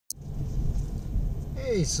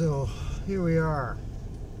Okay, so here we are.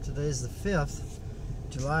 Today's the 5th,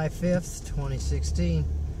 July 5th, 2016.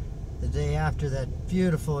 The day after that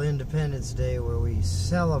beautiful Independence Day where we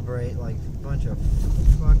celebrate like a bunch of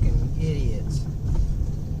fucking idiots.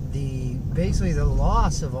 Basically the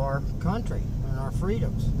loss of our country and our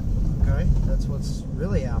freedoms. Okay, that's what's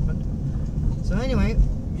really happened. So anyway,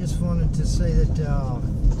 just wanted to say that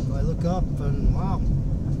I look up and wow,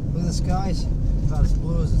 look at the skies. About as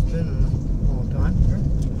blue as it's been in a long time here.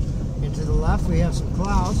 And to the left we have some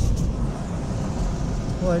clouds.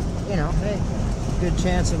 But, you know, hey, good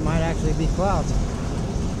chance it might actually be clouds.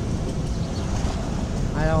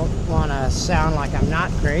 I don't want to sound like I'm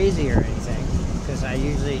not crazy or anything, because I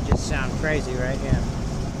usually just sound crazy, right? Yeah.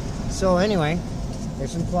 So anyway,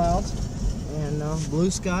 there's some clouds and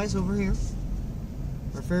blue skies over here.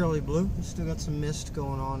 They're fairly blue. We still got some mist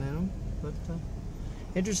going on in them, but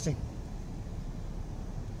interesting.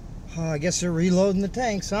 I guess they're reloading the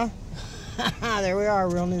tanks, huh? There we are,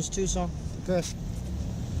 Real News Tucson. Good.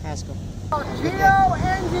 Haskell.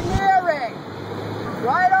 Geoengineering!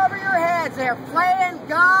 Right over your heads. They're playing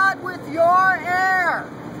God with your air.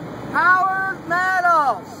 Howard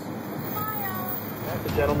Meadows.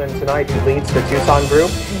 The gentleman tonight who leads the Tucson group,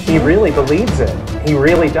 he really believes it. He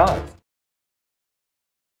really does.